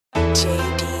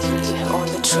on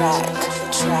the track.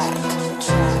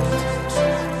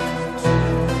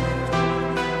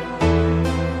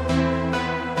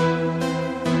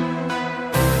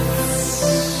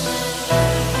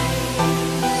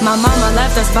 My mama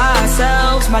left us by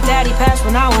ourselves. My daddy passed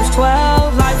when I was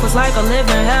 12. Life was like a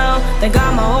living hell. Thank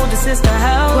God my older sister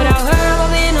helped. Without her I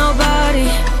would be nobody.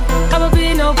 I would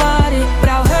be nobody.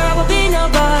 Without her I would be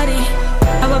nobody.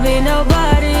 I would be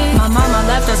nobody. My mama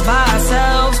left us by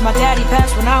ourselves. My daddy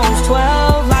passed when I was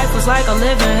 12. Life was like a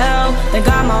living hell. Thank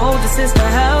God my older sister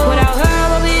helped. Without her I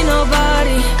would be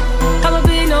nobody. I would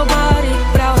be nobody.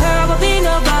 Without her I would be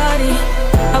nobody.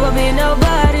 I would be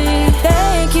nobody.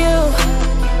 Thank you.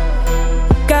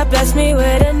 God bless me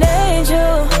with an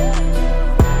angel.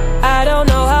 I don't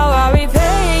know how I'll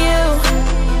repay you.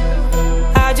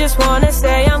 I just wanna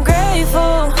say I'm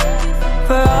grateful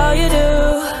for all you do.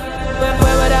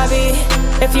 Where would I be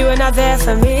if you were not there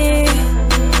for me?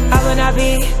 I would not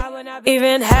be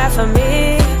even half of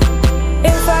me.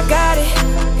 If I got it,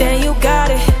 then you got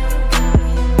it.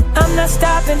 I'm not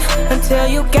stopping until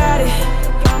you got it.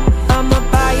 I'ma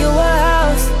buy you a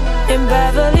house in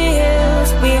Beverly Hills.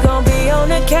 We gon' be on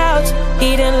the couch,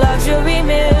 eating luxury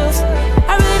meals.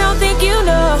 I really don't think you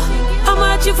know how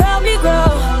much you've helped me grow.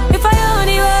 If I owe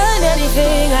anyone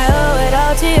anything, I owe it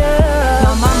all to you.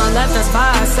 My mama left us by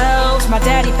ourselves. My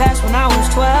daddy passed when I was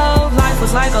 12. Life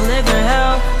was like a living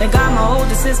hell. Thank God my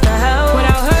older sister helped.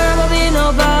 Without her I would be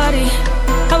nobody.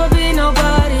 I would be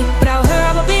nobody. Without her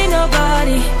I would be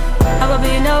nobody. I would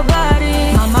be nobody.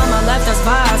 My mama left us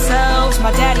by ourselves.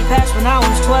 My daddy passed when I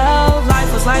was 12.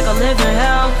 Life was like a living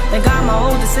hell. Thank God my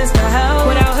older sister helped.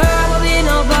 Without her I would be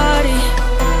nobody.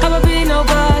 I would be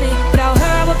nobody. Without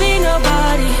her I would be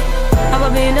nobody. I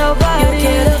would be nobody. You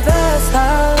get the best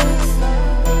house.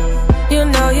 You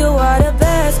know you are the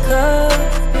best cook.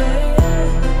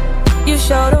 You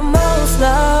show the most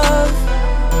love.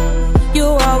 You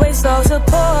always so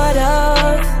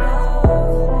supportive.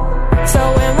 So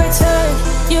in return,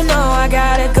 you know I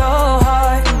gotta go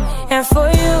hard. And for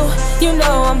you, you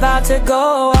know I'm about to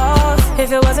go off.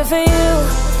 If it wasn't for you,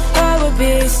 I would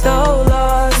be so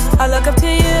lost. I look up to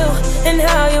you and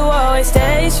how you always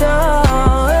stay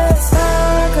strong.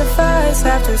 Sacrifice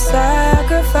after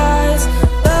sacrifice,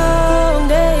 long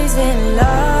days and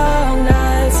long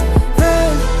nights,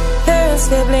 friend, parent,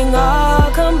 sibling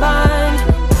all combined.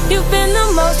 You've been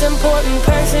the most important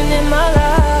person in my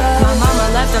life. My mama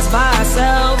left us by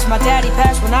ourselves. My daddy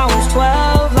passed when I was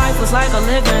 12. Life was like a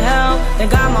living hell.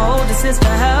 Thank God my older sister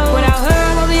helped. Without her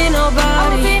I would be nobody. I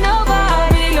would be nobody. I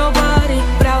would be nobody.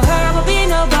 Without her I would be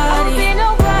nobody. I would be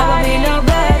nobody. I would be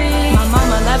nobody. My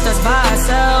mama left us by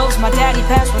ourselves. My daddy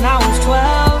passed when I was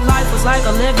 12. Life was like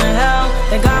a living hell.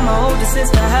 Thank God my older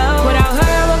sister helped. Without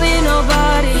her I would be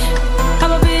nobody.